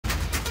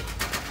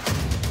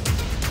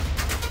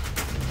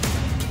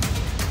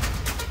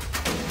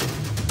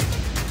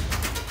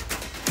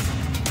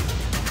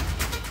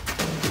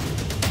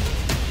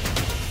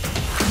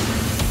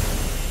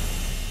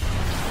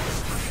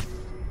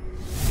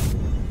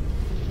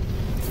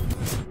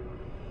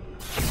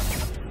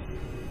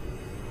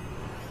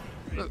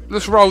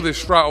Let's roll this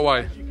straight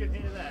away.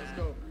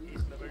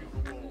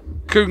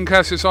 Kugan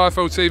Cassius,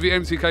 IFL TV,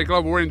 MTK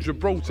Global. We're in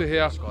Gibraltar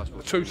here.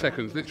 2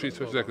 seconds, literally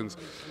 2 seconds.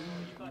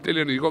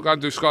 Dillian, you've got to go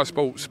and do Sky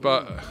Sports,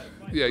 but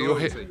yeah, you're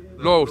hit.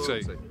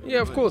 Loyalty.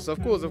 Yeah, of course.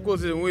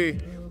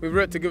 We've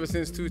worked together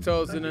since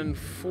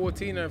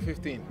 2014 and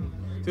 15.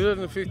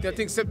 2015, I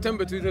think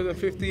September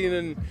 2015,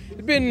 and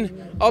it's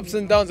been ups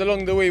and downs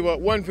along the way.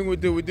 But one thing we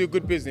do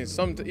good business.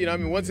 Once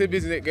a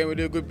business game, we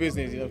do good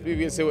business.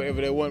 People can say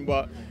whatever they want,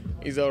 but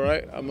he's all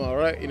right. I'm all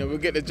right. We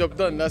get the job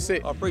done. That's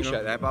it. I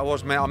appreciate that, but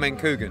I meant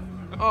Kugan.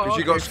 Oh, because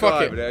you got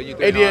Sky over there.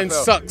 Eddie Hearn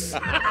sucks.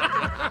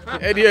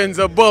 Eddie Hearn's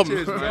a bum.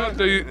 Cheers,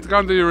 Go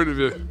and do your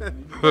interview.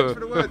 Thanks for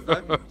the words,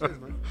 man. Cheers,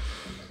 man.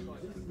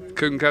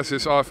 Kugan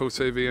Cassius, IFL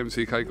TV,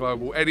 MTK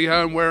Global. Eddie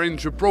Hearn, we're in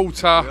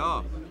Gibraltar. We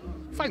are.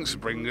 Thanks for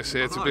bringing us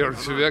here, to be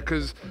honest with you,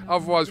 because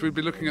otherwise we'd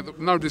be looking at,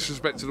 no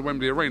disrespect to the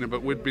Wembley Arena,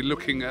 but we'd be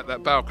looking at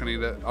that balcony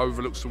that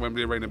overlooks the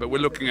Wembley Arena, but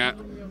we're looking at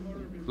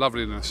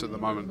loveliness at the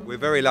moment. We're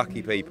very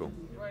lucky people.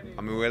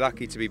 I mean, we're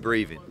lucky to be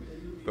breathing,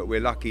 but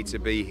we're lucky to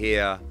be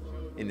here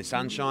in the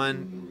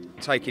sunshine,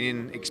 taking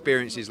in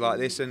experiences like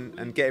this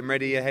and getting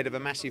ready ahead of a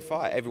massive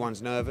fight.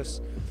 Everyone's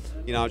nervous.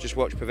 I just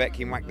watched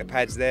Povetkin whack the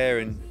pads there,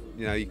 and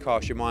you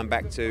cast your mind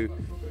back to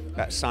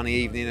that sunny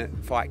evening at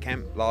fight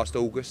camp last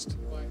August.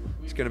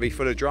 It's going to be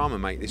full of drama,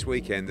 mate, this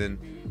weekend, and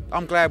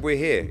I'm glad we're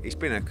here. It's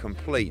been a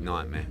complete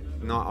nightmare.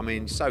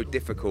 So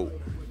difficult.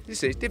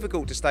 It's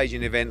difficult to stage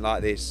an event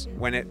like this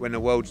when the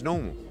world's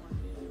normal.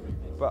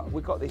 But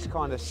we've got this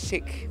kind of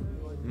sick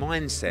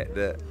mindset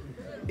that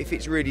if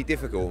it's really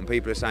difficult and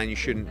people are saying you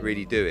shouldn't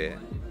really do it,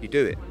 you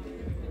do it.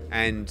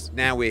 And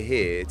now we're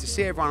here to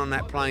see everyone on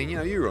that plane. You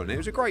were on it. It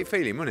was a great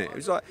feeling, wasn't it? It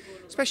was like,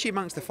 especially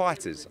amongst the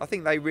fighters. I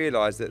think they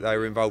realised that they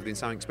were involved in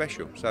something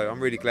special. So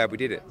I'm really glad we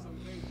did it.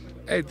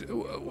 Ed,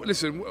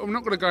 listen, I'm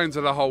not going to go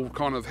into the whole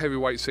kind of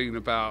heavyweight scene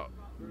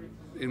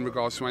in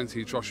regards to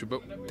Anthony Joshua,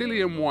 but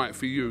Dillian Whyte,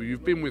 for you,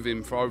 you've been with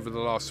him for over the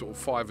last sort of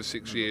 5 or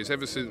 6 years,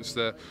 ever since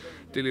the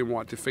Dillian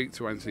Whyte defeat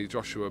to Anthony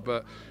Joshua,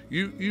 but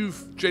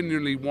you've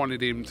genuinely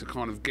wanted him to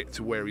kind of get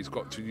to where he's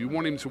got to. You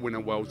want him to win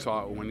a world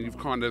title, and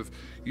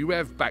you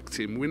have backed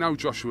him. We know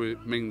Joshua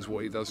means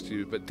what he does to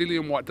you, but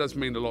Dillian Whyte does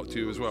mean a lot to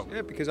you as well.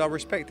 Yeah, because I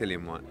respect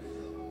Dillian Whyte.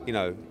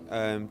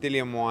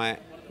 Dillian Whyte,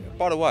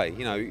 by the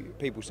way,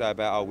 people say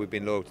about, we've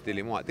been loyal to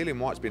Dillian Whyte. Dillian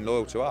Whyte's been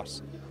loyal to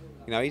us.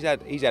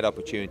 He's had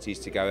opportunities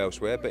to go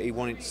elsewhere, but he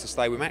wanted to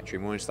stay with Matchroom, he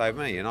wanted to stay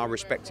with me, and I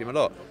respect him a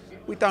lot.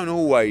 We don't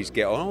always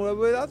get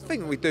on, I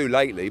think we do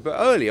lately, but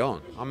early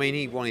on,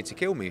 he wanted to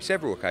kill me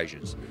several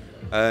occasions.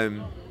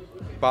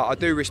 But I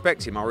do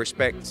respect him. I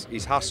respect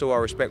his hustle, I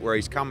respect where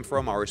he's come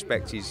from, I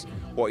respect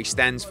what he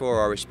stands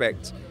for, I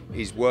respect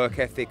his work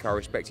ethic, I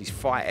respect his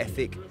fight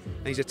ethic,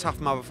 and he's a tough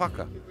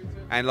motherfucker.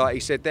 And like he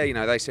said there,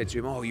 they said to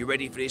him, "Oh, you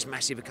ready for this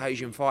massive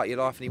occasion fight of your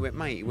life?" And he went,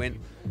 "Mate,"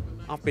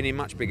 "I've been in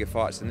much bigger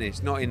fights than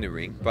this, not in the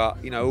ring, but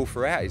all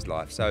throughout his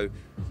life. So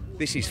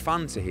this is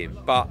fun to him,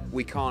 but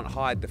we can't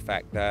hide the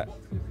fact that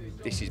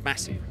this is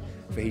massive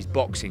for his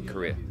boxing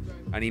career,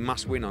 and he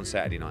must win on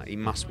Saturday night. He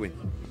must win."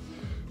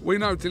 We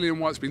know Dillian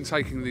Whyte's been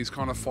taking these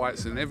kind of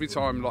fights, and every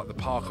time, like the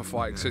Parker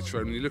fight,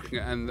 etc., and you're looking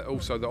at, and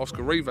also the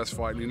Oscar Rivas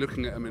fight, and you're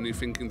looking at them and you're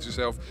thinking to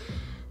yourself,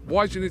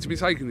 why do you need to be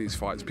taking these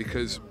fights?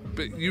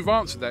 But you've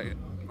answered that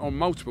on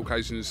multiple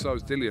occasions, so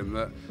has Dillian,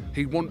 that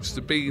he wants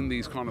to be in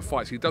these kind of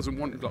fights. He doesn't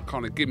want like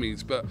kind of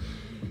gimmies. But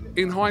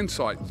in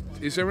hindsight,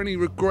 is there any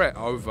regret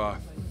over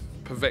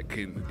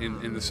Povetkin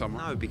in the summer?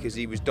 No, because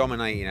he was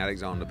dominating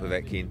Alexander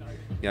Povetkin.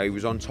 He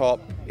was on top.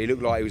 He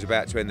looked like he was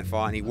about to end the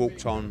fight, and he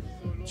walked on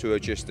to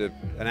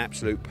an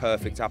absolute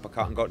perfect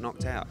uppercut and got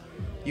knocked out.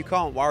 You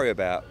can't worry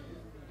about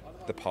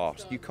the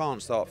past. You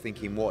can't start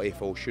thinking what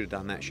if, or should have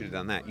done that, should have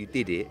done that. You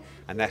did it,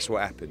 and that's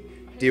what happened.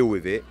 Deal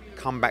with it,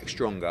 come back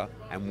stronger,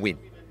 and win.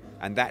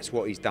 And that's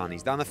what he's done.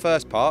 He's done the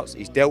first parts,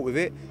 he's dealt with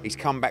it, he's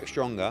come back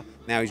stronger.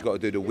 Now he's got to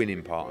do the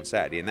winning part on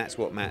Saturday, and that's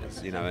what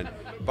matters,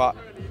 But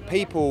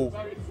people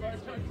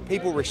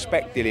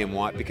respect Dillian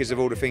Whyte because of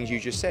all the things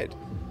you just said.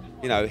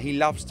 He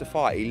loves to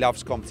fight, he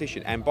loves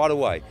competition. And by the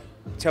way,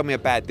 tell me a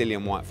bad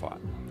Dillian Whyte fight.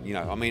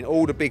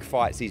 All the big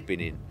fights he's been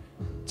in,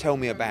 tell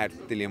me a bad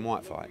Dillian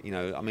Whyte fight.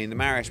 The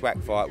Marius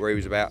Wack fight where he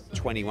was about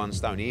 21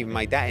 stone, he even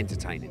made that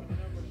entertaining.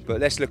 But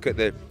let's look at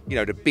the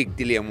big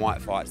Dillian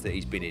Whyte fights that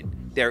he's been in.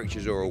 Derek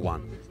Chisora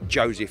 1,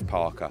 Joseph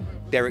Parker,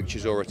 Derek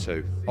Chisora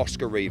 2,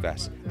 Oscar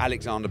Rivas,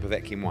 Alexander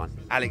Povetkin 1,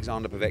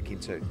 Alexander Povetkin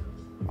 2.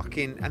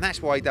 And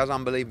that's why he does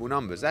unbelievable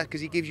numbers. That's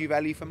because he gives you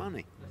value for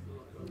money,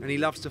 and he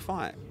loves to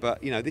fight.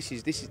 But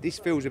this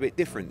feels a bit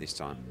different this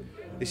time.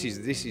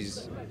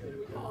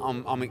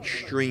 I'm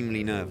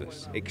extremely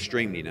nervous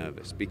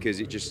because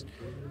it just.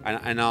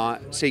 And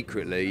I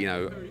secretly,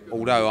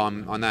 although I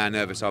know how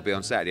nervous I'll be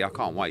on Saturday, I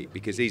can't wait,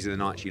 because these are the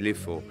nights you live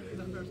for,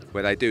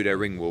 where they do their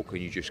ring walk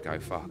and you just go,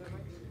 fuck,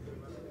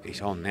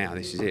 it's on now.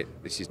 This is it.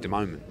 This is the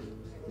moment.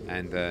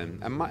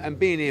 And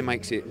being here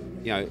makes it,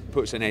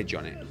 puts an edge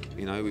on it.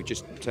 We've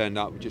just turned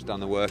up, we've just done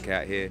the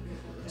workout here.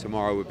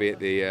 Tomorrow we'll be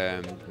at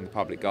in the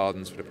public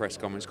gardens for the press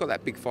conference. It's got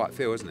that big fight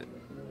feel, hasn't it?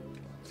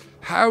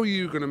 How are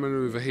you going to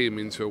manoeuvre him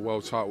into a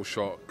world title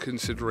shot,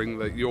 considering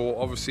that you're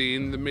obviously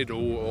in the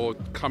middle or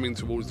coming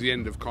towards the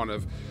end of kind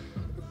of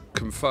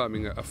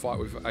confirming a fight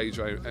with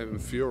AJ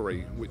and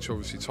Fury, which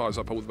obviously ties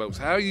up all the belts?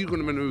 How are you going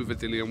to manoeuvre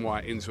Dillian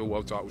Whyte into a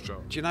world title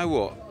shot? Do you know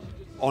what?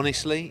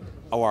 Honestly,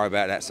 I worry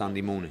about that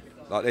Sunday morning.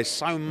 Like, there's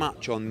so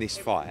much on this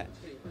fight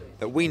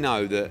that we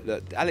know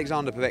that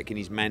Alexander Povetkin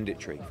is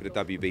mandatory for the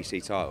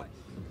WBC title,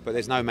 but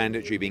there's no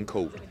mandatory being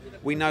called.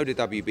 We know the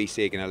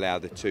WBC are going to allow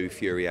the 2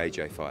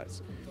 Fury-AJ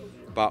fights.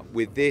 But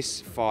with this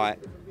fight,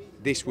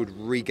 this would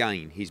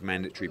regain his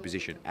mandatory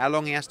position. How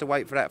long he has to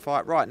wait for that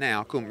fight? Right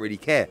now, I couldn't really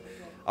care.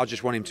 I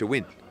just want him to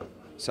win.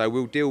 So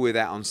we'll deal with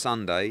that on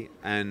Sunday,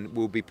 and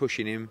we'll be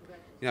pushing him,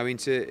 you know,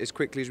 into as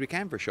quickly as we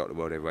can for a shot at the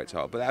World Heavyweight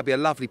title. But that'd be a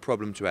lovely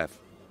problem to have.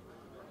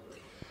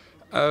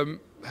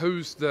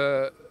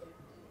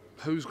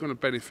 Who's going to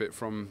benefit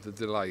from the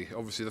delay?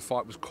 Obviously, the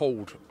fight was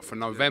called for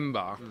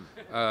November,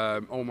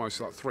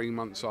 almost like 3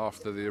 months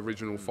after the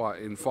original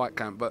fight in Fight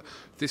Camp. But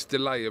this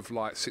delay of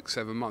like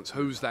 6-7 months,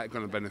 who's that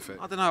going to benefit?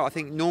 I don't know. I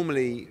think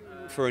normally,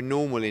 for a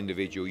normal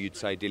individual, you'd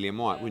say Dillian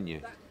Whyte, wouldn't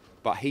you?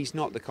 But he's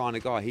not the kind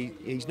of guy.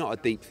 He's not a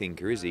deep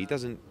thinker, is he? He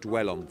doesn't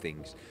dwell on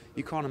things.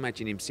 You can't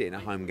imagine him sitting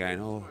at home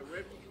going, "Oh,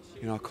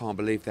 you know, I can't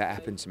believe that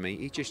happened to me."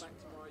 He just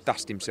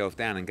dust himself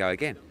down and go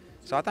again.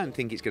 So I don't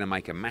think it's going to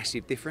make a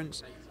massive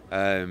difference.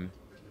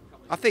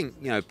 I think,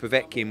 you know,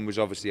 Povetkin was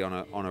obviously on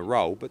a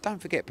roll, but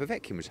don't forget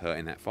Povetkin was hurt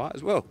in that fight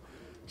as well.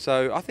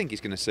 So I think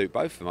it's going to suit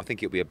both of them. I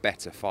think it'll be a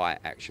better fight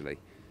actually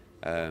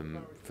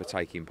for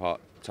taking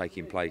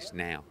place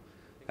now.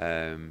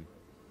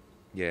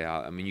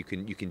 Yeah, I mean you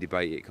can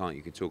debate it, can't you?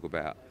 You can talk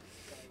about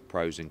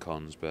pros and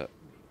cons, but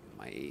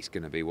mate, it's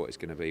going to be what it's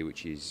going to be,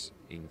 which is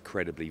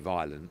incredibly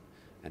violent,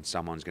 and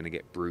someone's going to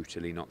get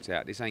brutally knocked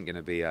out. This ain't going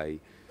to be a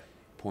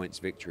points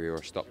victory or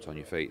a stopped on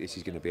your feet. This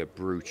is going to be a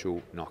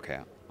brutal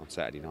knockout on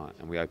Saturday night,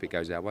 and we hope it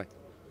goes our way.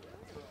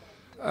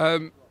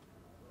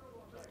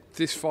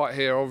 This fight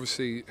here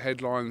obviously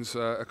headlines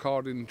a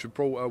card in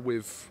Gibraltar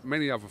with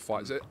many other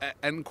fights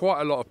and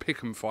quite a lot of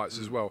pick'em fights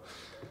as well,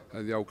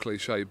 the old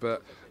cliche,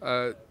 but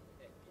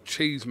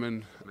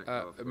Cheeseman,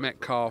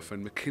 Metcalf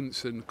and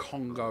McKinson,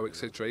 Congo,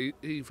 etc.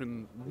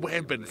 Even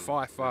Webb and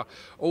Pfeiffer,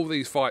 all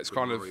these fights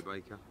kind of...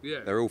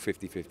 Yeah. They're all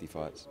 50-50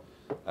 fights.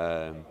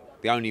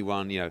 The only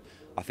one, you know,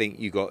 I think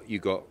you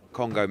got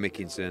Congo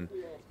Mickinson,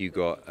 you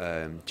got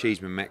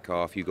Cheeseman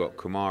Metcalf, you got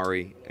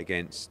Kumari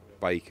against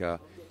Baker,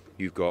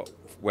 you've got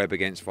Webb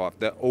against Pfeiffer.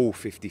 They're all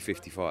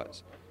 50-50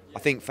 fights. I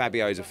think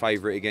Fabio's a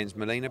favourite against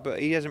Molina, but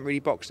he hasn't really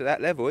boxed at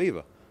that level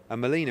either. And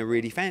Molina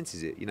really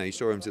fancies it. You know, you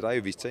saw him today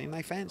with his team;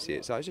 they fancy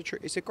it. So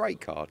it's a great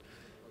card,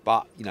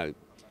 but you know,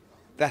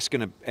 that's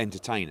going to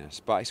entertain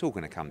us. But it's all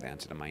going to come down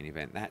to the main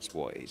event. That's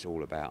what it's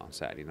all about on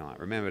Saturday night.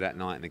 Remember that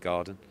night in the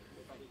Garden?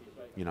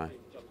 You know,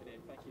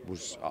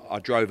 I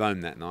drove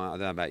home that night. I don't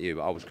know about you,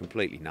 but I was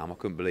completely numb. I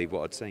couldn't believe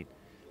what I'd seen.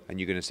 And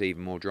you're going to see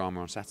even more drama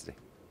on Saturday.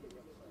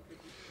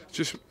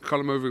 Just kind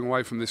of moving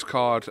away from this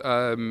card.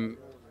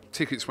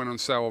 Tickets went on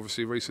sale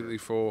obviously recently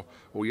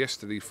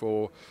yesterday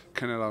for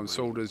Canelo and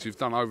Saunders. You've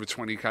done over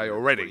 20k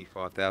already.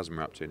 25,000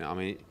 we're up to now. I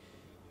mean,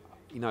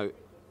 you know,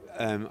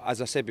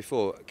 as I said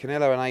before,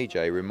 Canelo and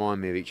AJ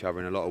remind me of each other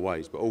in a lot of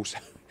ways, but also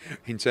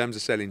in terms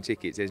of selling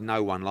tickets, there's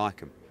no one like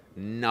them.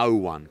 No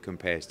one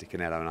compares to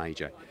Canelo and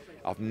AJ.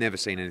 I've never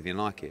seen anything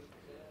like it.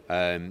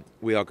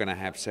 We are going to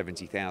have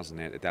 70,000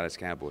 there at the Dallas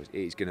Cowboys.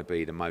 It is going to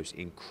be the most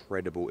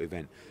incredible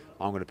event.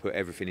 I'm going to put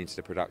everything into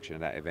the production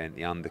of that event,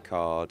 the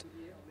undercard.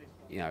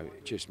 You know,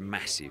 just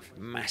massive,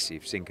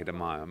 massive Cinco de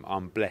Mayo.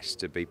 I'm blessed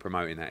to be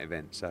promoting that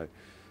event. So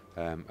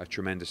a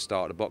tremendous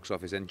start at the box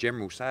office. And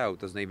general sale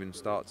doesn't even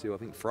start till, I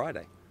think,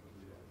 Friday.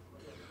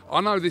 I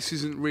know this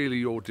isn't really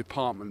your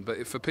department,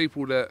 but for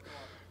people that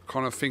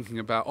kind of thinking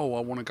about, oh,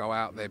 I want to go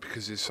out there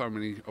because there's so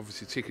many,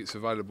 obviously, tickets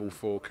available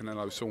for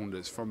Canelo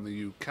Saunders from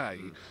the UK,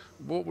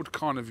 what would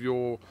kind of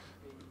your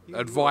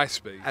advice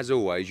be? As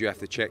always, you have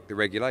to check the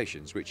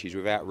regulations, which is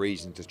without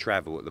reason to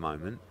travel at the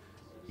moment,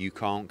 you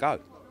can't go.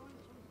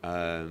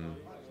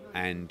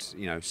 And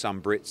you know,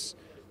 some Brits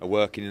are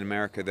working in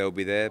America; they'll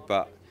be there.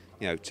 But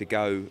you know, to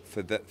go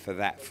for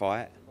that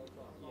fight,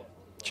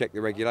 check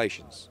the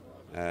regulations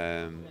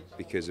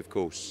because, of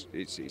course,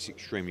 it's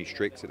extremely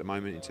strict at the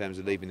moment in terms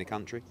of leaving the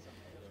country,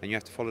 and you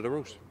have to follow the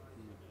rules.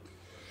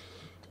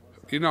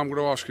 You know, I'm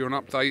going to ask you an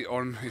update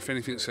on if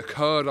anything's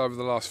occurred over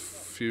the last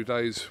few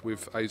days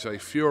with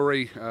AJ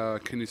Fury.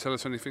 Can you tell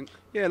us anything?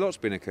 Yeah, lots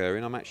been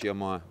occurring. I'm actually on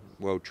my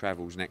world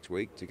travels next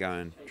week to go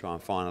and try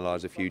and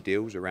finalise a few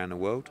deals around the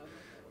world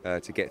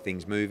to get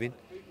things moving.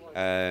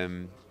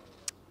 A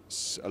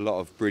lot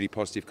of really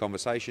positive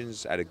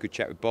conversations. Had a good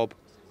chat with Bob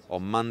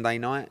on Monday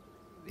night.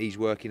 He's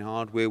working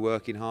hard, we're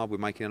working hard, we're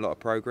making a lot of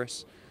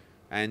progress.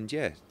 And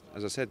yeah,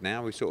 as I said,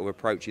 now we're sort of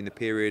approaching the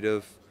period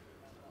of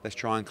let's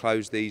try and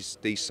close these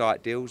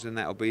site deals, and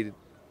that'll be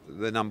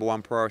the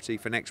 #1 priority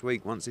for next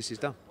week once this is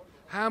done.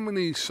 How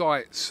many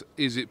sites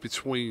is it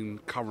between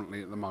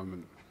currently at the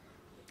moment?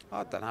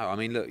 I don't know. I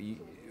mean, look,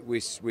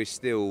 we're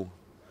still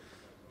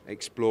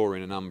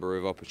exploring a number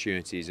of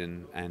opportunities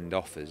and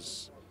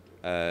offers.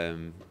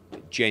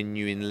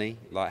 Genuinely,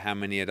 like how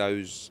many of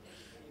those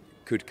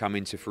could come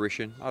into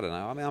fruition? I don't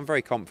know. I mean, I'm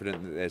very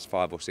confident that there's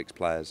 5 or 6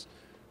 players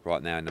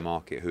right now in the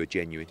market who are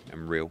genuine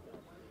and real.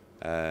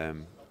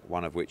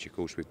 One of which, of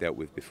course, we've dealt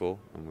with before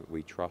and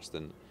we trust.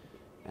 And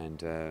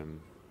you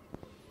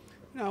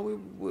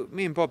know,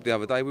 me and Bob the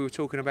other day, we were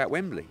talking about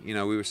Wembley. You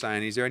know, we were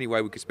saying, is there any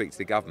way we could speak to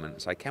the government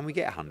and say, can we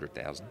get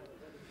 100,000?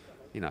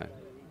 You know,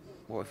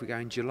 what if we go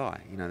in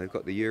July? You know, they've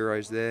got the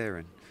Euros there,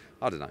 and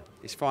I don't know.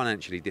 It's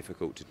financially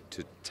difficult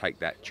to take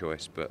that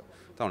choice, but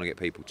I don't want to get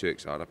people too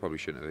excited. I probably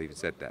shouldn't have even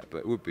said that, but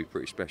it would be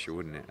pretty special,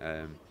 wouldn't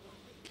it?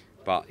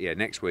 But yeah,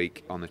 next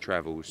week on the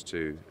travels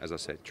to, as I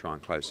said, try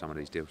and close some of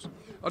these deals.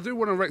 I do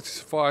want to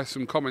rectify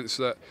some comments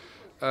that,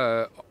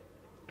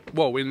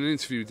 well, in an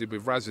interview we did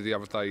with Razza the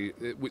other day,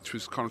 which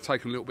was kind of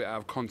taken a little bit out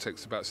of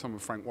context about some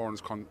of Frank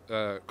Warren's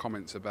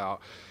comments about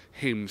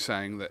him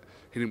saying that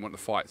he didn't want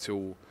to fight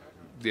till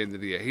the end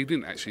of the year. He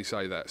didn't actually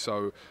say that.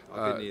 So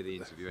I didn't hear the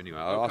interview anyway.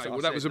 Okay,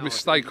 well, that was a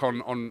mistake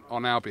on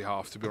our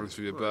behalf, to be honest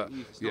with you. But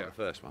it's not the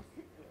first one.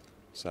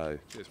 So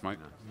yes, mate.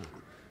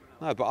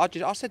 No,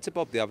 but I said to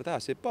Bob the other day, I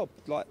said, Bob,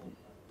 like,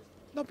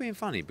 not being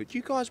funny, but do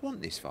you guys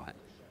want this fight?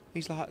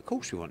 He's like, of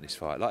course we want this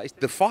fight. Like, it's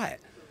the fight.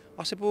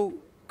 I said, well,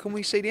 can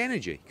we see the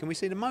energy? Can we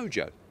see the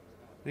mojo? And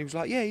he was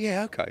like,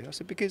 yeah, okay. I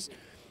said, because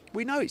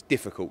we know it's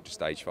difficult to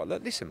stage fight.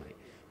 Look, listen, mate,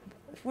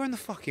 we're on the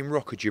fucking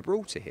Rock of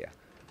Gibraltar here.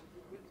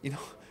 You know,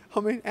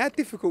 I mean, how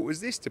difficult was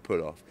this to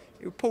pull off?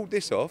 We pulled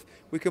this off.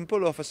 We can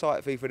pull off a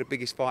site fee for the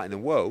biggest fight in the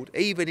world,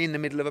 even in the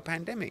middle of a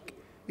pandemic.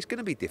 It's going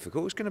to be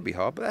difficult. It's going to be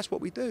hard, but that's what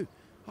we do.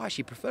 I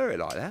actually prefer it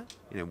like that,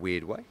 in a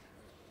weird way.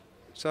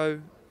 So,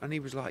 and he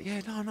was like,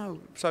 yeah, no.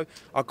 So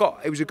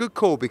it was a good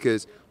call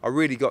because I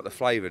really got the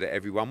flavour that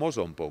everyone was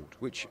on board,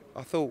 which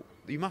I thought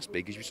you must be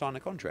because you signed a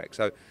contract.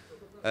 So,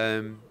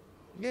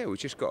 yeah, we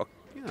just got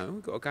to, you know,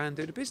 we've got to go and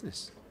do the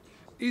business.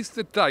 Is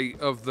the date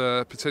of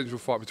the potential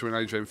fight between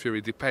AJ and Fury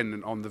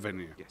dependent on the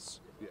venue? Yes.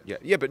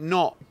 Yeah, but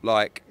not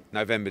like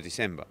November,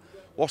 December.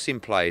 What's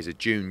in play is a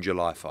June,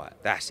 July fight.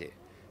 That's it.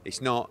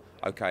 It's not,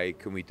 okay,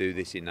 can we do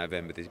this in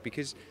November?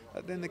 Because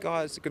then the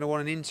guys are going to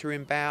want an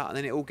interim bout and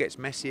then it all gets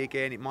messy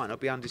again. It might not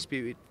be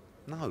undisputed.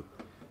 No.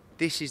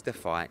 This is the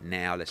fight.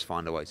 Now let's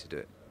find a way to do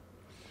it.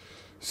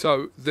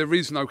 So there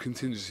is no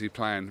contingency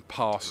plan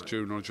past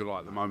June or July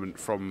at the moment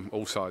from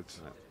all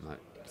sides? No.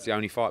 It's the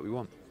only fight we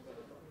want.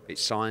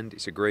 It's signed,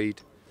 it's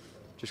agreed.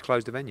 Just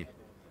close the venue.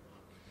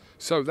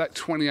 So that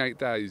 28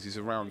 days is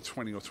around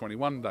 20 or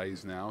 21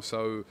 days now.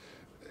 So,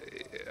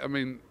 I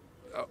mean,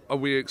 are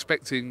we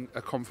expecting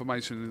a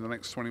confirmation in the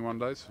next 21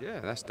 days?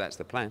 Yeah, that's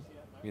the plan.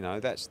 You know,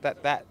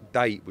 that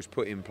date was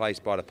put in place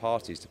by the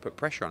parties to put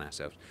pressure on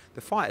ourselves.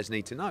 The fighters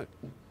need to know.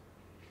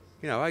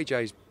 You know,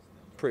 AJ's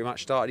pretty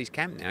much started his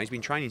camp now. He's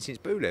been training since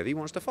Bulev. He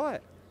wants to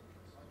fight.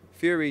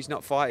 Fury's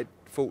not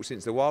fought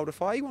since the Wilder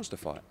fight. He wants to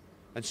fight.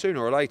 And sooner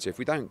or later, if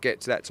we don't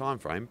get to that time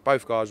frame,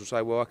 both guys will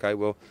say, well, okay,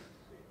 well,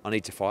 I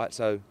need to fight.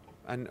 So,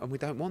 and we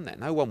don't want that.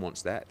 No one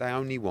wants that. They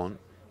only want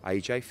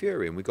AJ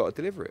Fury, and we've got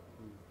to deliver it.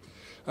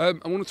 I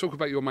want to talk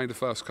about your May the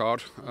 1st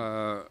card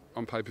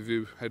on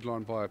pay-per-view,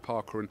 headlined by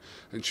Parker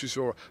and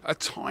Chisora. A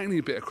tiny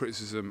bit of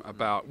criticism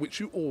about, which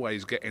you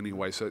always get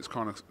anyway, so it's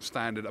kind of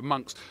standard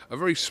amongst a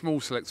very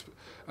small select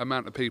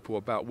amount of people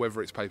about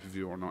whether it's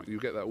pay-per-view or not. You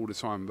get that all the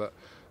time, but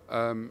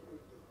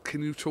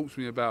can you talk to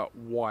me about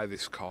why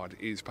this card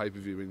is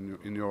pay-per-view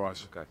in your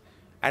eyes? Okay.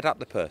 Add up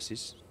the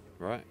purses,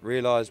 right?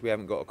 Realise we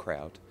haven't got a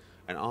crowd,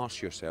 and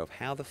ask yourself,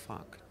 how the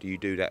fuck do you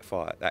do that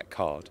fight, that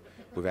card,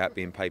 without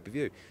being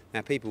pay-per-view?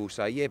 Now people will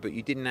say, yeah, but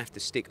you didn't have to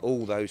stick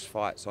all those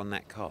fights on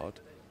that card.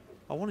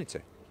 I wanted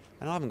to.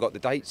 And I haven't got the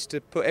dates to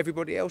put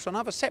everybody else on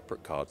other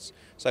separate cards.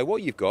 So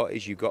what you've got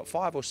is you've got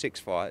 5 or 6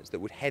 fights that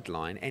would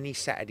headline any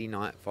Saturday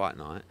night fight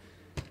night,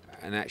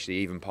 and actually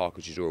even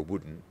Parker Chisora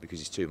wouldn't because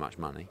it's too much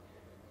money.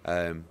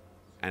 And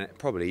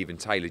probably even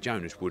Taylor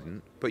Jonas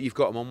wouldn't, but you've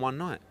got them on one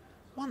night.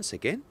 Once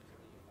again,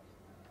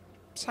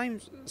 same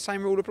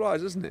rule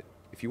applies, doesn't it?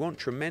 If you want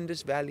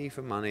tremendous value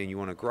for money and you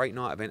want a great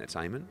night of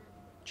entertainment,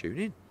 tune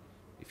in.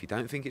 If you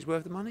don't think it's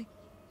worth the money,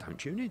 don't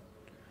tune in.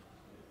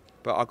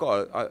 But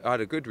I had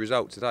a good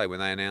result today when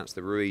they announced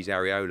the Ruiz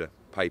Areola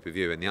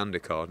pay-per-view and the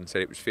undercard and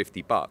said it was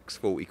 $50,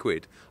 40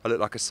 quid. I looked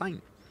like a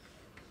saint.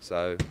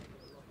 So,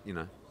 you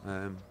know,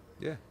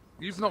 yeah.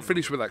 You've not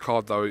finished with that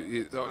card though.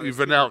 You've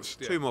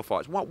announced 2 more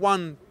fights.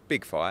 One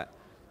big fight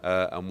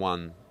and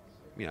one,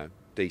 you know,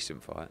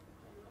 decent fight.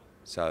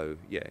 So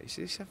yeah, it's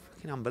a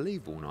fucking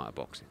unbelievable night of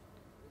boxing.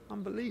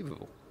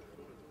 Unbelievable.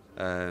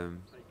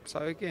 So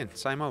again,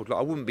 same old. Like,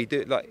 I wouldn't be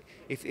doing, like,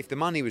 if the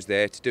money was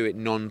there to do it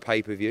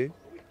non-pay-per-view,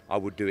 I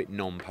would do it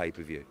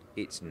non-pay-per-view.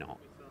 It's not.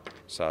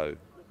 So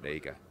there you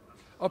go.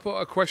 I put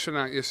a question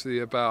out yesterday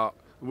about,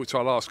 which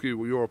I'll ask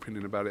you your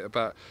opinion about it,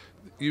 about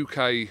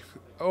UK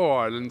or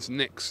Ireland's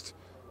next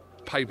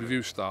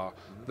pay-per-view star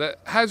that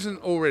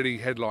hasn't already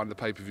headlined the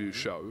pay-per-view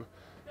show.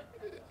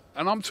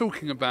 And I'm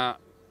talking about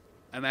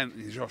an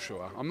Anthony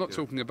Joshua. I'm not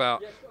talking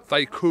about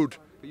they could.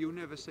 But you'll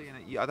never see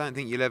I don't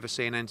think you'll ever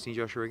see an Anthony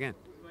Joshua again.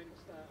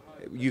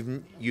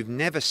 You've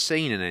never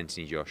seen an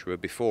Anthony Joshua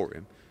before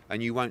him,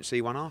 and you won't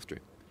see one after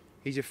him.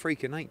 He's a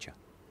freak of nature.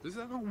 Does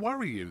that not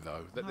worry you,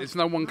 though, that there's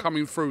no one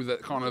coming through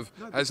that kind of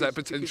has that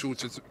potential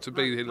to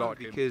be like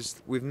him?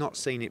 Because we've not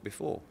seen it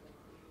before.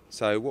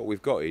 So what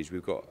we've got is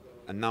we've got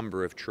a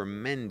number of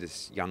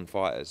tremendous young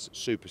fighters,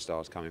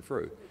 superstars coming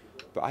through,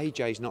 but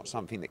AJ's not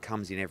something that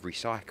comes in every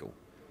cycle.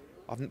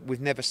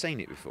 We've never seen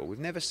it before. We've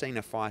never seen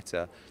a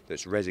fighter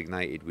that's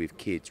resonated with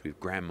kids, with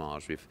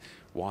grandmas, with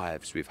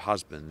wives, with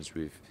husbands,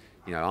 with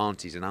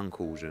aunties and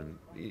uncles, and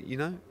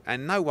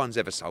and no one's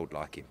ever sold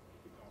like him.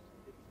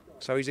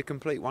 So he's a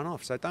complete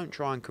one-off. So don't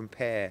try and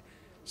compare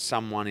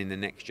someone in the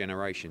next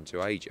generation to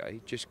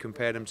AJ. Just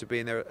compare them to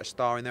being a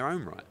star in their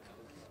own right,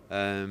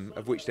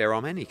 of which there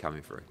are many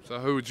coming through. So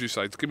who would you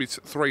say? Give me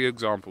 3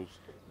 examples.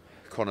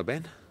 Conor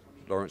Benn,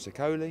 Lawrence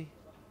Okoli.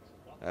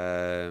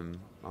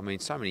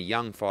 So many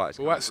young fighters.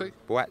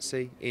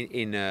 Buatsi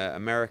in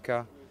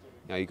America.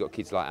 You've got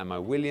kids like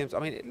Amo Williams.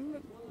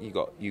 You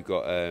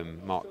got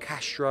Mark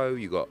Castro.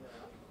 You got,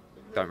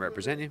 don't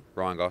represent him,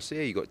 Ryan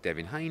Garcia. You got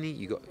Devin Haney.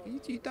 You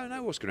don't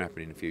know what's going to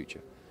happen in the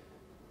future.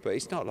 But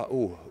it's not like,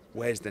 oh,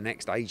 where's the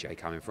next AJ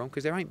coming from?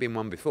 Because there ain't been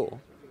one before.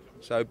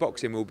 So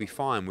boxing will be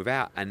fine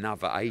without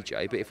another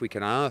AJ. But if we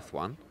can unearth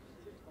one,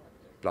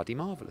 bloody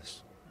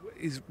marvellous.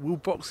 Will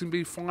boxing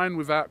be fine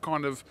without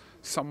kind of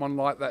someone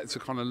like that to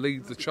kind of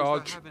lead the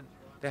charge?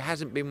 There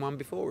hasn't been one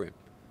before him.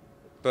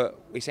 But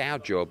it's our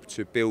job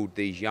to build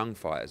these young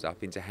fighters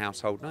up into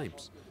household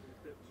names.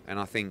 And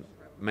I think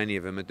many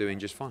of them are doing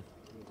just fine.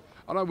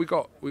 I know we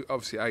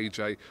obviously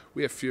AJ,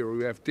 we have Fury,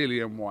 we have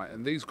Dillian Whyte,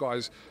 and these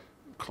guys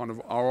kind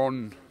of are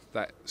on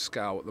that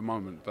scale at the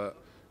moment. But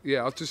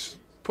yeah, I'll just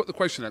put the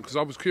question out because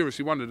I was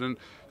curiously wondered, and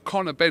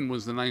Conor Benn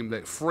was the name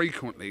that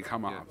frequently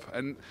come up,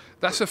 and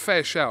that's a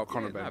fair shout,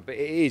 Conor Benn. No, but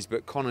it is,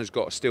 but Conor's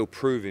got to still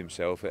prove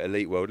himself at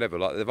elite world level.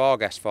 Like the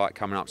Vargas fight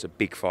coming up is a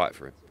big fight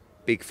for him,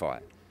 big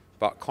fight.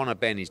 But Conor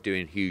Benn is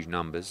doing huge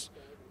numbers,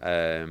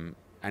 and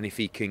if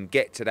he can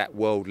get to that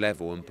world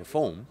level and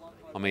perform,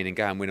 and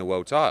go and win a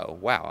world title,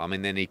 wow,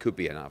 then he could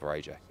be another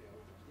AJ.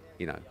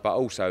 But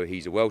also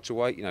he's a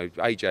welterweight.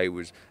 AJ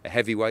was a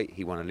heavyweight.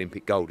 He won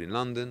Olympic gold in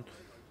London.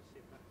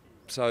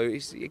 So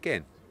it's,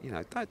 again,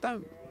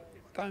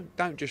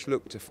 don't just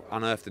look to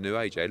unearth the new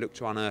AJ. Look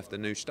to unearth the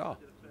new star.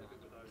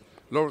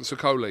 Lawrence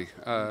Okoli,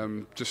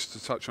 just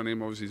to touch on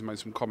him, obviously he's made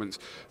some comments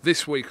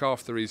this week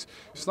after his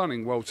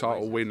stunning world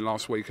title win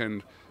last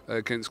weekend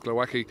against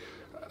Glowacki.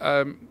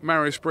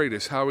 Marius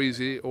Briedis, how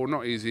easy or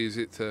not easy is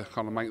it to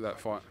kind of make that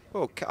fight?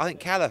 Well, I think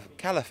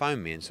Calla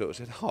phoned me and sort of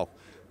said, oh,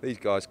 these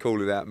guys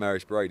calling out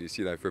Marius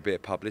Briedis, for a bit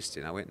of publicity.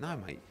 And I went, no,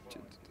 mate,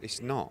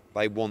 it's not.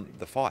 They want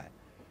the fight.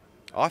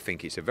 I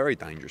think it's a very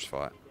dangerous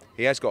fight.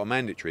 He has got a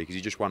mandatory because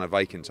he just won a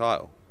vacant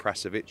title.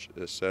 Prasovic,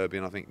 a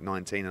Serbian, I think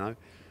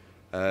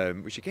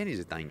 19-0, which again is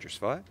a dangerous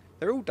fight.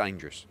 They're all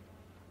dangerous.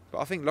 But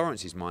I think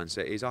Lawrence's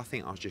mindset is, I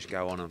think I'll just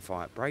go on and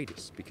fight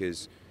Briedis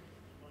because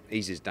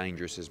he's as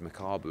dangerous as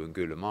Makabu and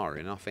Goulamari,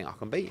 and I think I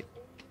can beat him.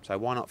 So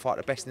why not fight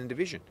the best in the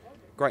division?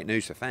 Great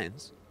news for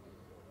fans.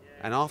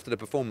 And after the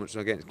performance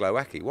against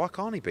Glowacki, why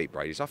can't he beat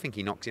Briedis? I think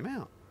he knocks him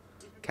out.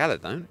 Calla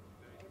don't.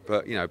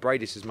 But,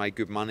 Briedis has made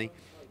good money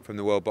from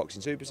the World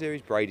Boxing Super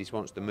Series. Briedis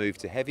wants to move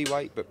to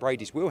heavyweight, but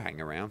Briedis will hang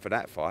around for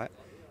that fight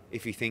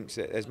if he thinks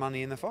that there's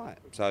money in the fight.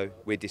 So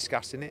we're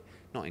discussing it,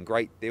 not in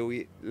great deal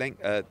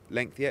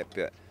length yet,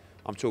 but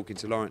I'm talking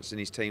to Lawrence and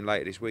his team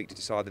later this week to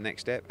decide the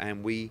next step,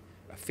 and we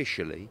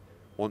officially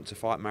want to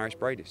fight Marius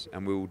Briedis,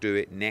 and we will do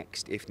it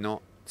next, if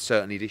not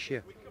certainly this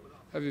year.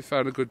 Have you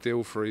found a good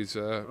deal for his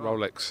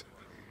Rolex?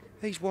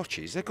 These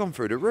watches, they've gone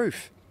through the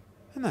roof,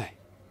 haven't they?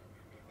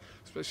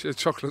 Especially a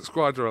chocolate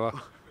Skydweller.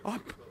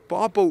 But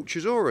I bought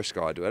Chisora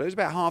Skydweller. It was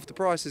about half the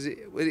price as it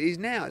is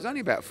now. It's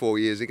only about 4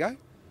 years ago.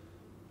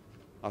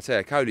 I'll tell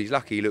you, Cody's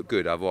lucky he looked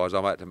good. Otherwise, I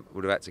would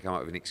have had to come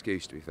up with an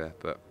excuse, to be fair.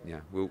 But yeah,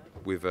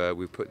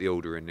 we've put the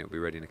order in. It'll be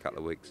ready in a couple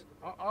of weeks.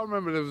 I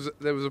remember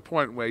there was a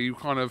point where you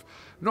kind of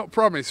not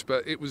promised,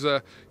 but it was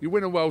you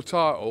win a world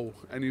title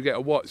and you get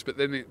a watch, but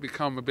then it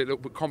become a little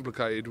bit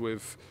complicated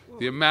with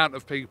the amount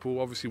of people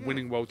obviously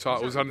winning world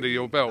titles under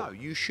your belt. No,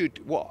 you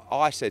should. What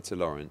I said to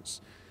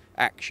Lawrence,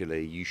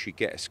 actually, you should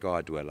get a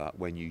Skydweller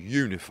when you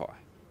unify.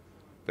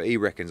 But he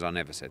reckons I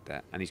never said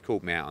that, and he's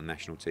called me out on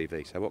national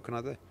TV. So what can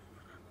I do?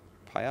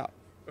 Pay up.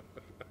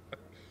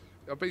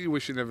 I bet you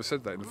wish you never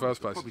said that in the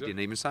first place. I probably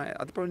didn't even say it.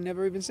 I probably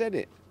never even said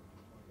it.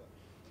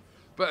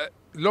 But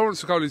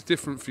Lawrence Okoli is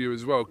different for you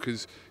as well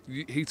because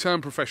he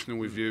turned professional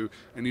with you,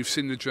 and you've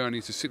seen the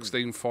journey to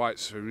 16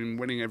 fights,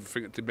 winning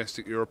everything at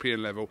domestic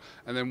European level,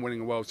 and then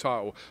winning a world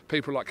title.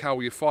 People like Cal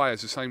Yafai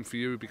is the same for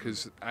you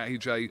because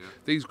AJ,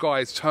 these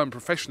guys turn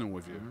professional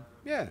with you.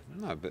 Yeah,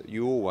 no, but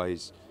you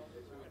always,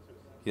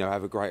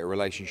 have a greater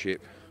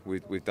relationship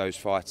with those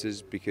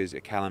fighters because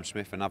Callum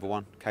Smith, another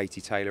one,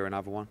 Katie Taylor,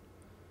 another one,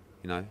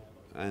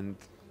 and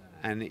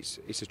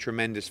it's a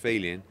tremendous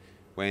feeling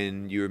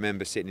when you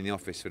remember sitting in the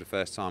office for the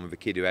first time with a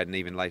kid who hadn't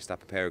even laced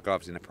up a pair of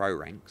gloves in the pro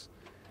ranks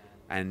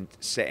and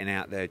setting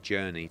out their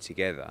journey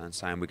together and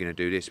saying, we're going to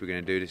do this,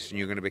 and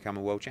you're going to become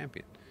a world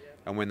champion.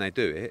 And when they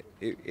do it,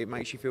 it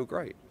makes you feel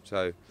great.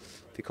 So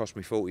if it cost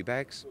me 40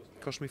 bags,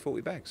 it cost me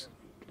 40 bags.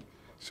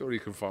 Surely you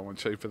can find one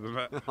cheaper than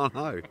that. I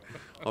know.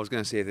 I was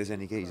going to see if there's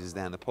any geezers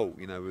down the port,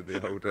 you know, with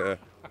the old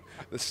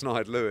the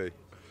snide Louis.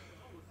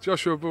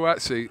 Joshua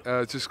Buatsi,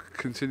 just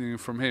continuing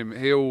from him,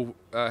 he'll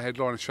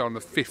headline a show on the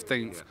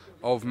 15th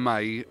of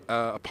May.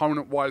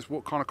 Opponent-wise,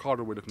 what kind of card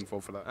are we looking for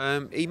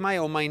that? He may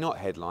or may not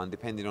headline,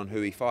 depending on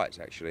who he fights,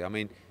 actually. I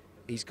mean,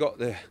 he's got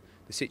the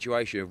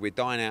situation of we're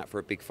dying out for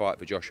a big fight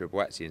for Joshua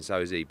Buatsi, and so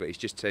is he, but he's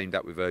just teamed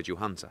up with Virgil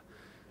Hunter.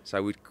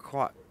 So we'd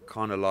quite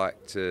kind of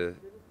like to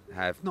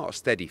have, not a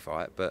steady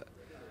fight, but,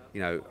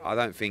 you know, I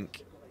don't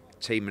think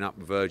teaming up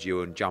with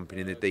Virgil and jumping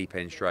in the deep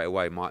end straight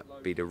away might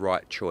be the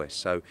right choice.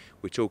 So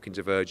we're talking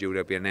to Virgil,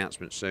 there'll be an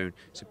announcement soon.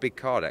 It's a big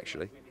card,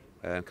 actually.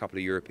 A couple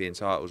of European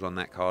titles on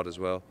that card as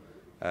well.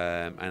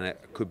 And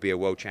it could be a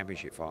World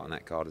Championship fight on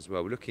that card as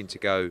well. We're looking to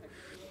go,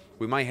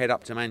 we may head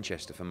up to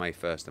Manchester for May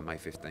 1st and May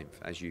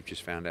 15th, as you've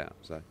just found out.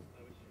 So.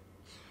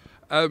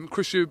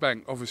 Chris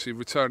Eubank obviously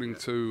returning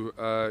to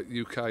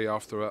UK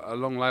after a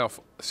long layoff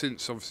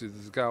since obviously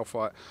the Gale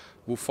fight,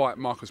 will fight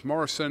Marcus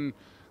Morrison.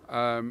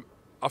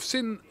 I've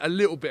seen a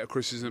little bit of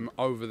criticism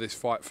over this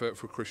fight for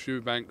Chris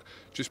Eubank,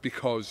 just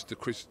because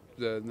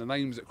the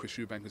names that Chris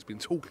Eubank has been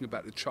talking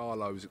about, the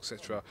Charlos,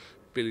 etc.,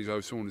 Billy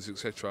Joe Saunders,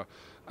 etc.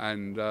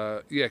 And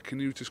yeah, can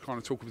you just kind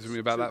of talk to me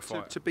about that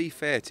fight? To be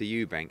fair to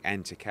Eubank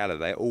and to Calla,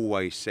 they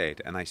always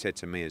said, and they said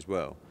to me as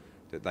well,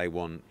 that they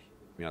want,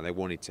 you know, they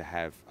wanted to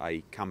have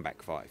a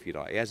comeback fight, if you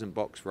like. He hasn't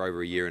boxed for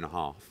over a year and a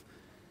half,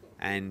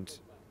 and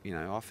you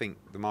know, I think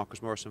the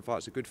Marcus Morrison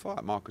fight's a good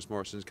fight. Marcus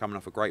Morrison's coming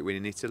off a great win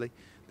in Italy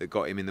that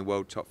got him in the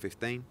world top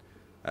 15.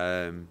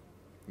 You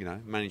know,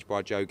 managed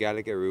by Joe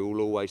Gallagher, who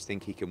will always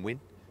think he can win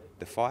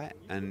the fight,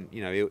 and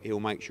you know, he'll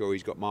make sure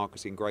he's got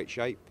Marcus in great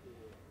shape.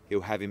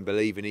 He'll have him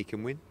believing he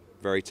can win.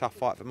 Very tough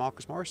fight for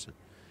Marcus Morrison,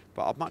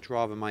 but I'd much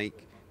rather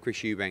make Chris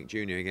Eubank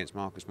Jr. against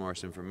Marcus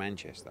Morrison from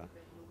Manchester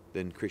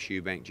than Chris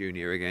Eubank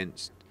Jr.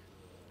 against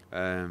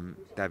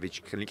David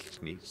Knick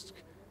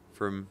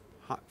from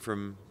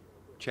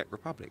Czech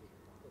Republic.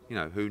 You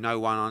know, who no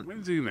one.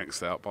 When's he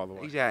next out, by the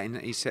way? He's out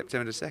he's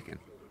September the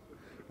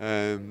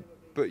 2nd.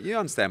 But you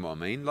understand what I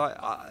mean. Like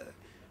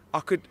I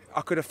could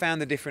have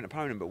found a different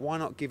opponent, but why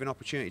not give an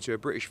opportunity to a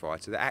British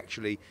fighter that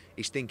actually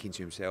is thinking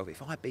to himself,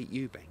 if I beat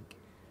Eubank,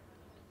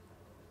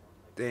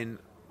 then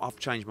I've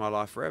changed my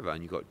life forever.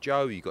 And you've got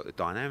Joe, you've got the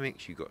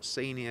dynamics, you've got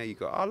Senior, you've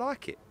got. I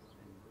like it.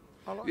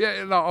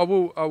 Yeah,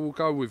 no, I will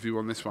go with you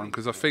on this one,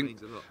 because I think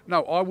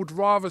I would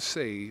rather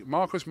see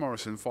Marcus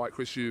Morrison fight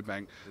Chris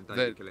Eubank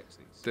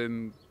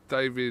than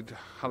David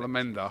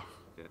Halamenda.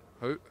 Yeah.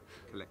 Who?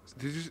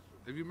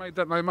 Have you made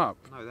that name up?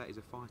 No, that is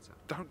a fighter.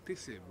 Don't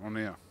diss him on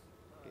here.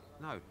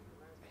 No,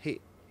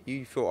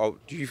 you thought?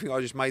 Do you think I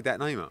just made that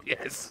name up?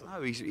 Yes.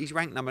 No, he's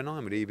ranked number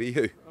 9 with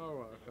EBU. Oh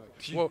right,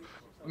 okay. Well,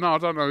 no, I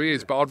don't know who he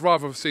is, but I'd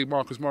rather see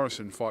Marcus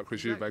Morrison fight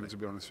Chris Eubank, to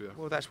be honest with you.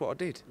 Well, that's what I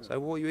did. So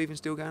what are you even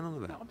still going on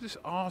about? No, I'm just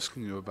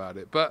asking you about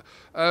it. But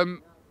so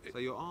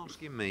you're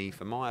asking me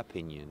for my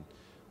opinion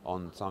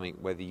on something,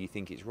 whether you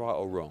think it's right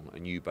or wrong,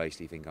 and you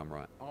basically think I'm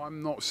right.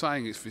 I'm not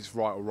saying if it's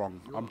right or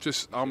wrong. I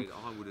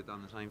would have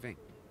done the same thing.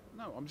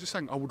 No, I'm just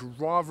saying I would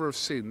rather have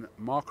seen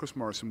Marcus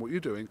Morrison, what you're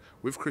doing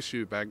with Chris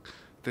Eubank,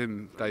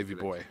 than Davey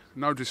Boy.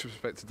 No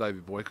disrespect to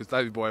Davey Boy, because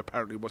Davey Boy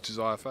apparently watches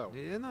IFL.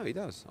 Yeah, no, he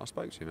does. I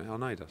spoke to him. I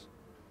know he does.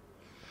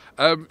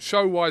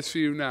 Show-wise for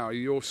you now,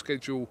 your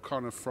schedule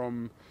kind of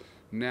from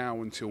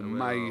now until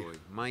May.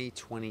 May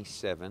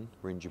 27,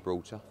 we're in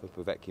Gibraltar for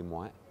Povetkin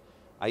Whyte.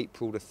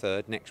 April the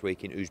 3rd, next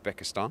week in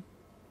Uzbekistan.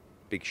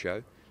 Big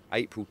show.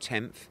 April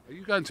 10th. Are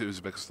you going to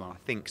Uzbekistan? I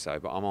think so,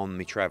 but I'm on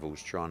my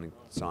travels trying to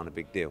sign a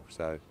big deal.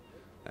 So,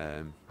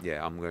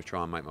 yeah, I'm going to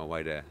try and make my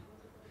way there,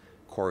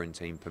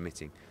 quarantine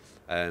permitting.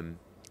 And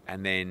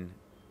then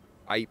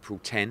April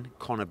 10,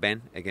 Conor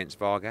Benn against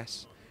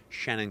Vargas.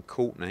 Shannon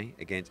Courtney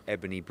against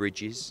Ebony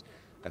Bridges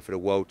for the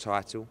world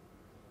title.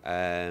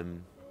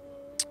 Savannah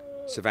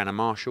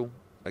Marshall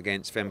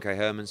against Femke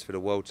Hermans for the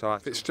world title.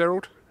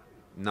 Fitzgerald?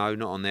 No,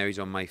 not on there. He's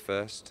on May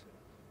 1st.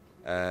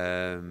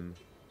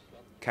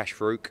 Cash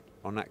Farouk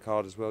on that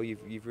card as well.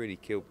 You've really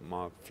killed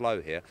my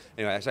flow here.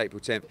 Anyway, that's April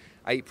 10th.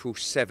 April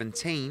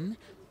 17,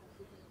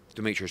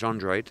 Demetrius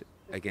Andrade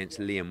against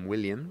Liam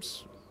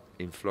Williams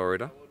in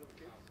Florida.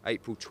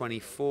 April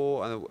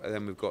 24, and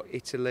then we've got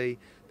Italy.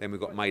 Then we've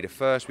got May the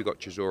 1st, we've got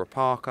Chisora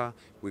Parker,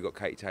 we've got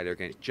Katie Taylor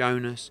against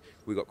Jonas,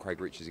 we've got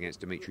Craig Richards against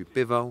Dimitri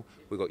Bivol,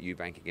 we've got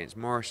Eubank against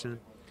Morrison,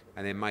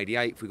 and then May the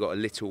 8th, we've got a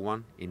little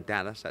one in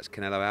Dallas, that's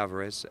Canelo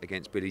Alvarez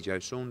against Billy Joe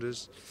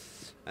Saunders,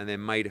 and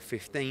then May the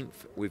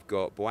 15th, we've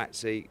got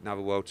Buatsi,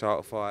 another world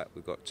title fight,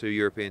 we've got 2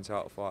 European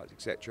title fights,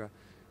 etc.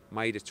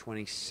 May the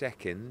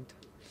 22nd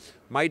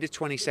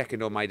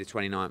or May the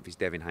 29th is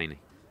Devin Haney.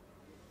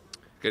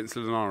 Against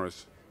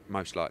Linares?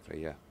 Most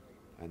likely, yeah.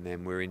 And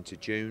then we're into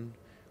June.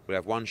 We'll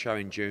have one show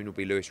in June, will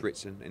be Lewis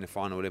Ritson in the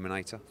final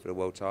eliminator for the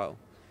world title.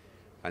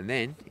 And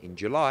then in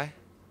July,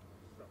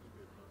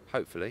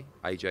 hopefully,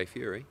 AJ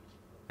Fury.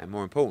 And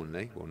more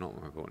importantly, well, not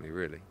more importantly,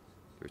 really,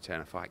 the return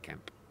of fight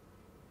camp.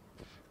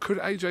 Could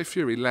AJ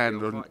Fury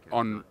land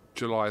on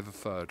July the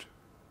 3rd.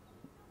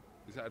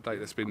 Is that a date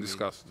that's been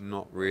discussed?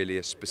 Not really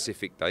a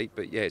specific date,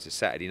 but yeah, it's a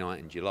Saturday night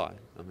in July.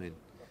 I mean,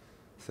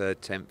 3rd,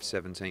 10th,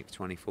 17th,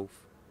 24th,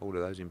 all of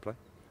those in play.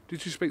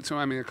 Did you speak to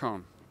Amir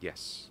Khan?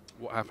 Yes.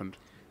 What happened?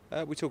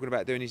 We're talking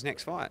about doing his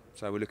next fight.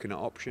 So we're looking at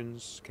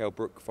options. Kell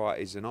Brook fight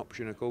is an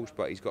option, of course,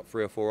 but he's got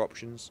 3 or 4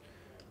 options.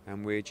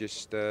 And we're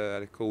just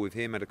had a call with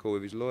him, had a call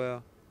with his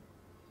lawyer,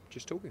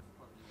 just talking.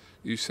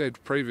 You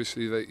said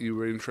previously that you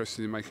were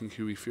interested in making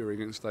Hughie Fury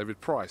against David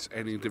Price.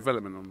 Any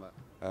development on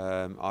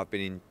that? I've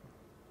been in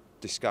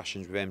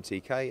discussions with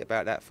MTK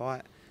about that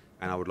fight,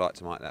 and I would like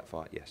to make that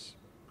fight, yes.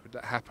 Could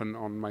that happen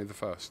on May the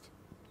 1st?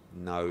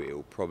 No, it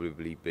will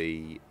probably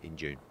be in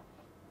June.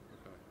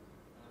 Okay.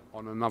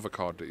 On another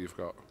card that you've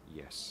got?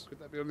 Yes. Could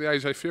that be on the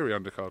AJ Fury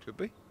undercard? Could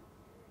be.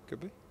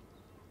 Could be.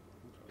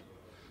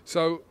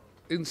 So,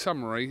 in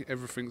summary,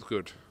 everything's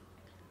good?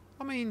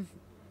 I mean,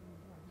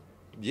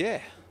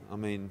 yeah. I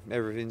mean,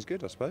 everything's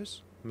good, I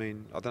suppose. I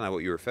mean, I don't know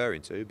what you're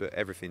referring to, but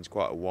everything's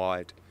quite a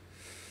wide.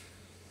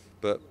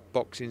 But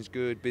boxing's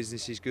good,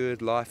 business is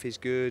good, life is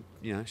good.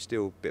 You know,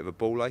 still a bit of a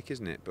ball ache,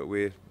 isn't it? But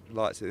we're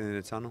lights at the end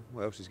of the tunnel.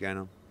 What else is going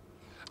on?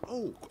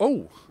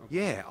 Oh.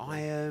 Yeah,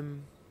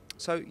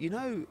 so you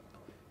know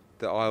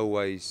that I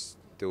always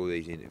do all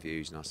these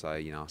interviews, and I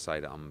say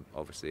that I'm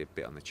obviously a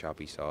bit on the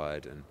chubby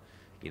side, and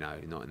you know,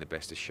 not in the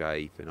best of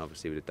shape, and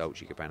obviously with the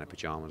Dolce & Gabbana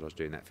pyjamas, I was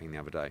doing that thing the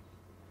other day.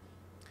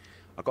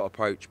 I got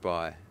approached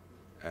by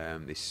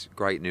this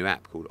great new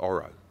app called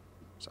Oro.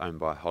 It's owned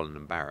by Holland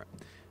and Barrett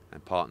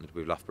and partnered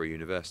with Loughborough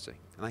University.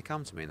 And they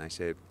come to me and they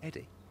said,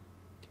 Eddie,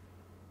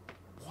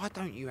 why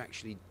don't you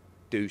actually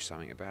do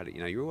something about it?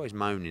 You know, you're always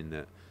moaning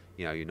that,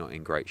 you know, you're not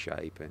in great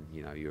shape, and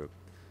you know, you're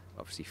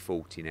obviously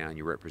 40 now and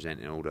you're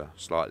representing all the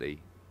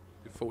slightly...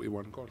 You're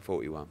 41, God.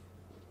 41.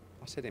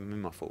 I said I'm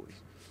in my 40s.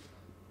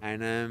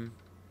 And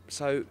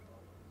so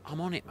I'm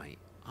on it, mate.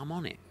 I'm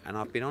on it. And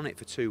I've been on it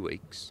for 2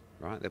 weeks,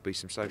 right? There'll be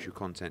some social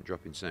content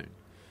dropping soon.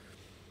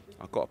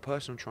 I've got a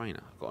personal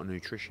trainer. I've got a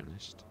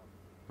nutritionist,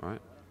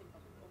 right?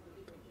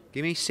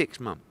 Give me 6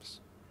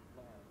 months.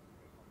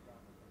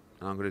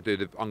 And I'm going to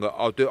do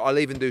the... I'll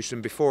even do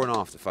some before and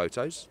after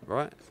photos,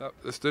 right? So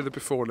let's do the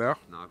before now.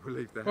 No, we'll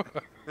leave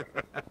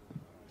that.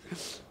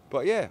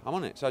 But yeah, I'm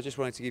on it. So I just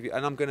wanted to give you...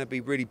 And I'm going to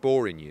be really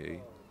boring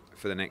you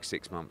for the next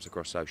 6 months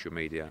across social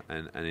media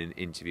and in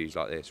interviews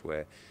like this,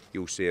 where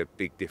you'll see a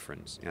big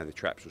difference. You know, the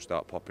traps will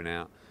start popping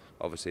out.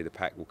 Obviously, the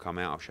pack will come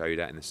out. I'll show you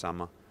that in the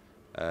summer.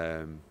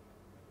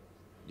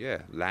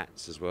 Yeah,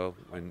 lats as well,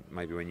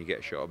 maybe when you get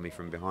a shot of me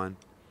from behind.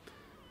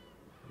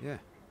 Yeah,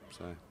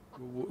 so...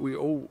 We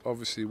all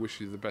obviously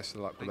wish you the best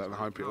of luck with that, and I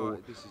hope it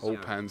all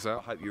pans out.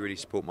 I hope you really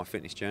support my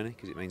fitness journey,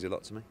 because it means a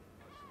lot to me.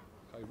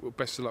 Okay, well,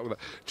 best of luck with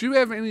that. Do you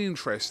have any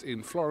interest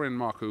in Florian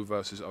Marku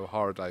versus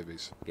O'Hara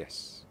Davies?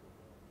 Yes.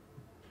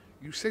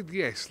 You said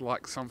yes,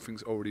 like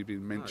something's already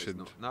been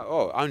mentioned.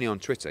 No, only on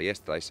Twitter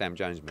yesterday. Sam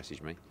Jones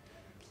messaged me.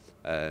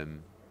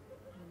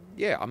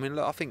 Yeah, I mean,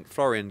 look, I think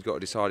Florian's got to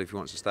decide if he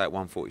wants to stay at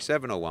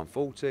 147 or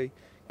 140. You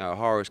know,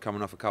 O'Hara's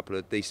coming off a couple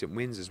of decent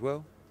wins as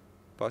well.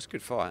 But it's a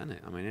good fight, isn't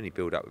it? I mean, any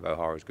build-up with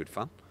O'Hara is good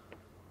fun.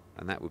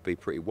 And that would be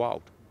pretty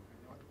wild.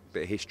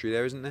 Bit of history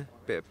there, isn't there?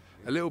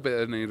 A little bit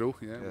of needle,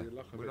 yeah.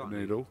 We like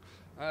needle.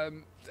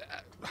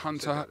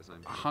 Hunter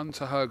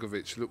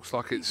Hergovich looks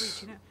like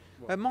it's...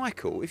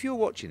 Michael, if you're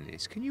watching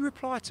this, can you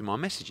reply to my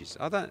messages?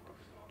 I don't...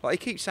 Like,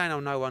 he keeps saying, oh,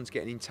 no one's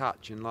getting in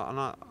touch. And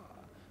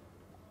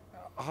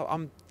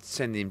I'm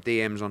sending him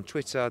DMs on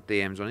Twitter,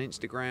 DMs on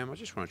Instagram. I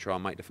just want to try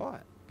and make the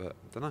fight. But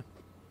I don't know.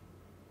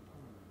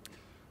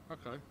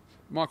 Okay.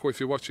 Michael, if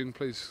you're watching,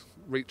 please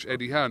reach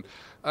Eddie Hearn.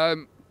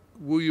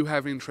 Will you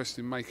have interest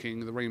in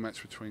making the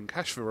rematch between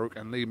Cash Farouk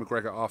and Lee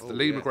McGregor after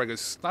Lee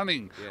McGregor's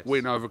stunning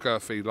win over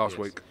Gurfee last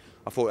week?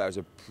 I thought that was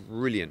a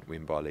brilliant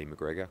win by Lee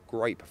McGregor.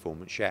 Great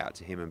performance. Shout out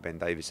to him and Ben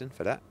Davison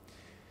for that.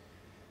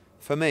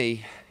 For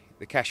me,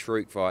 the Cash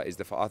Farouk fight is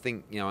the fight. I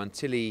think, you know,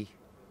 until he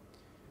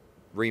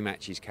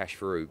rematches Cash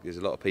Farouk, there's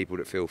a lot of people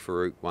that feel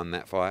Farouk won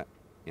that fight.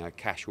 You know,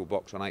 Cash will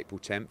box on April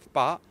 10th,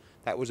 but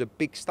that was a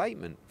big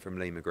statement from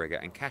Lee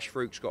McGregor, and Cash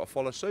Farouk's got to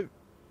follow suit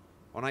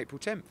on April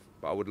 10th.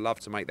 But I would love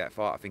to make that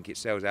fight. I think it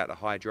sells out to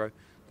Hydro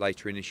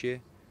later in this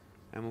year,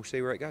 and we'll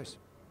see where it goes.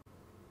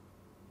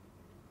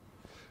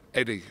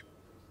 Eddie,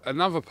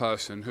 another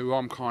person who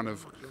I'm kind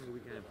of...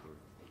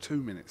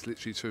 2 minutes,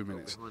 literally 2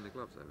 minutes. Behind the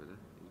gloves over there.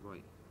 He's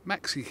waiting.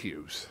 Maxie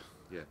Hughes,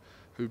 Yeah.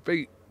 who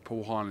beat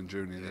Paul Hyland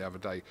Jr. the other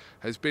day,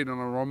 has been on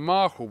a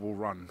remarkable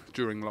run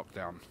during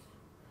lockdown.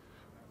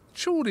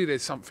 Surely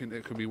there's something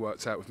that can be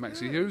worked out with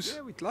Maxie Hughes.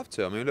 Yeah, we'd love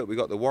to. I mean, look, we've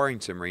got the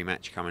Warrington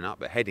rematch coming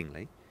up at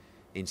Headingley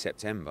in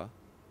September.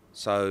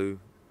 So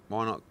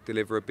why not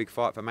deliver a big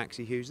fight for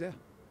Maxie Hughes there?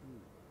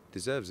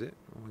 Deserves it.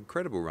 Oh,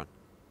 incredible run.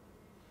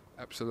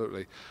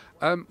 Absolutely.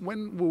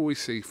 When will we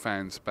see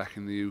fans back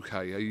in the UK?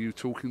 Are you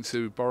talking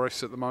to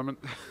Boris at the moment?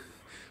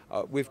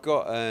 We've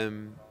got...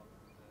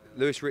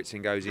 Lewis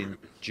Ritson goes in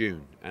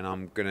June, and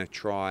I'm going to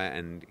try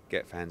and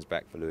get fans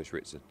back for Lewis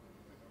Ritson.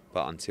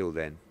 But until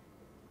then,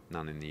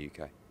 none in the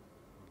UK.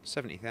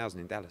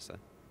 70,000 in Dallas, though.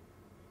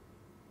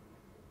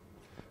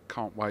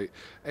 can't wait.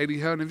 Eddie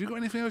Hearn, have you got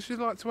anything else you'd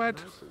like to add?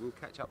 No, we'll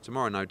catch up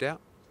tomorrow, no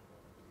doubt.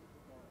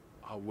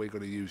 Oh, we're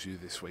going to use you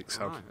this week,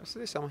 son. Right, that's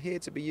this. I'm here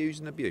to be used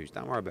and abused.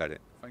 Don't worry about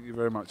it. Thank you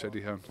very much,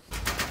 Eddie Hearn.